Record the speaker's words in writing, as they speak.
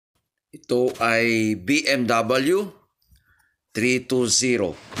Ito ay BMW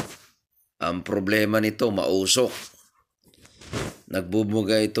 320. Ang problema nito, mausok.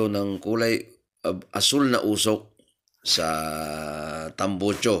 Nagbubuga ito ng kulay asul na usok sa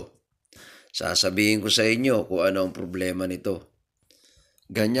tambucho. Sasabihin ko sa inyo kung ano ang problema nito.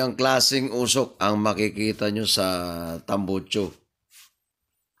 Ganyang klaseng usok ang makikita nyo sa tambucho.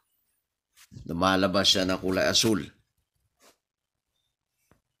 Lumalabas siya na kulay asul.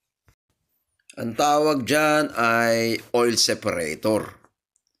 Ang tawag dyan ay oil separator.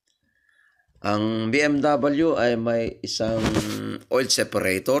 Ang BMW ay may isang oil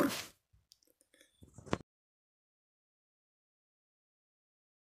separator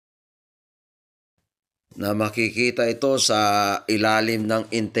na makikita ito sa ilalim ng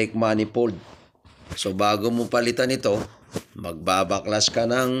intake manifold. So bago mo palitan ito, magbabaklas ka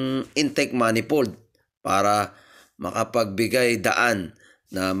ng intake manifold para makapagbigay daan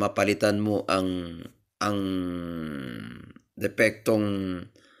na mapalitan mo ang depektong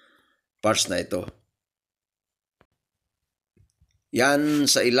parts na ito.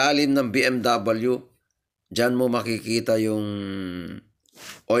 Yan sa ilalim ng BMW, dyan mo makikita yung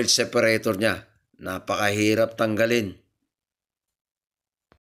oil separator niya. Napakahirap tanggalin.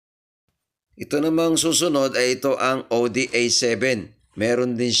 Ito namang susunod ay ito ang ODA7.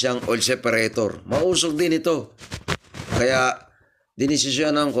 Meron din siyang oil separator. Mausok din ito. Kaya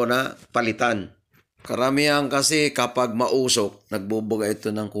dinesisyonan ko na palitan. Karamihan kasi kapag mausok, nagbubuga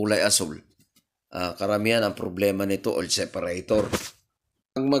ito ng kulay asul. Karamihan ang problema nito, oil separator.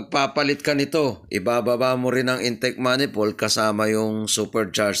 Pag magpapalit ka nito, ibababa mo rin ang intake manifold kasama yung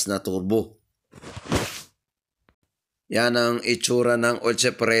supercharged na turbo. Yan ang itsura ng oil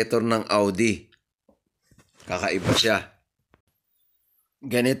separator ng Audi. Kakaiba siya.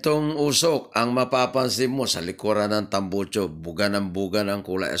 Ganitong usok ang mapapansin mo sa likuran ng tambucho. Buga ng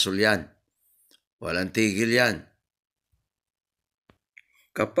kulay asul yan. Walang tigil yan.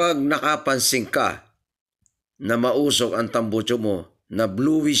 Kapag nakapansin ka na mausok ang tambucho mo, na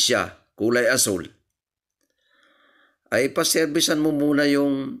bluish siya, kulay asul, ay paservisan mo muna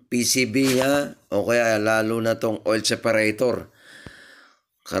yung PCB niya o kaya lalo na tong oil separator.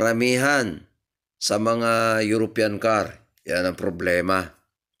 Karamihan sa mga European car, yan ang problema.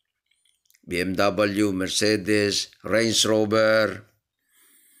 BMW, Mercedes, Range Rover.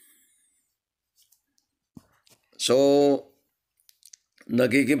 So,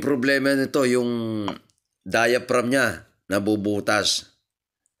 nagiging problema nito yung diaghpram niya, nabubutas.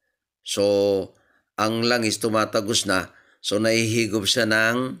 So, ang langis tumatagos na, so nahihigop siya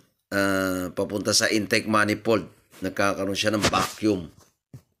ng papunta sa intake manifold. Nagkakaroon siya ng vacuum.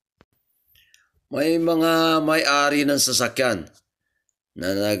 May mga may-ari ng sasakyan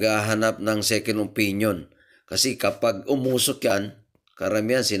na naghahanap ng second opinion. Kasi kapag umusok yan,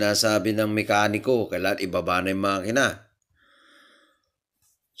 karamihan sinasabi ng mekaniko, kailangan ibaba na yung makina.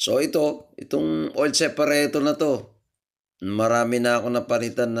 So itong oil separator na to, marami na ako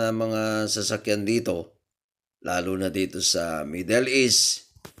napalitan na mga sasakyan dito, lalo na dito sa Middle East.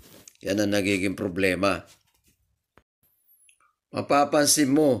 Yan ang nagiging problema.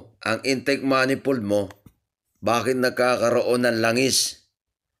 Mapapansin mo, ang intake manifold mo, bakit nagkakaroon ng langis?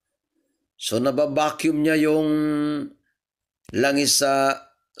 So nababacuum niya yung langis sa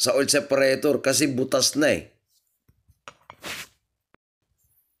oil separator kasi butas na eh.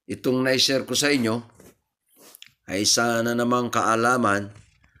 Itong na-share ko sa inyo ay sana namang kaalaman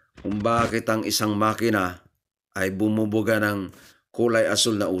kung bakit ang isang makina ay bumubuga ng kulay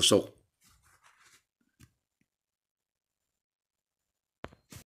asul na usok.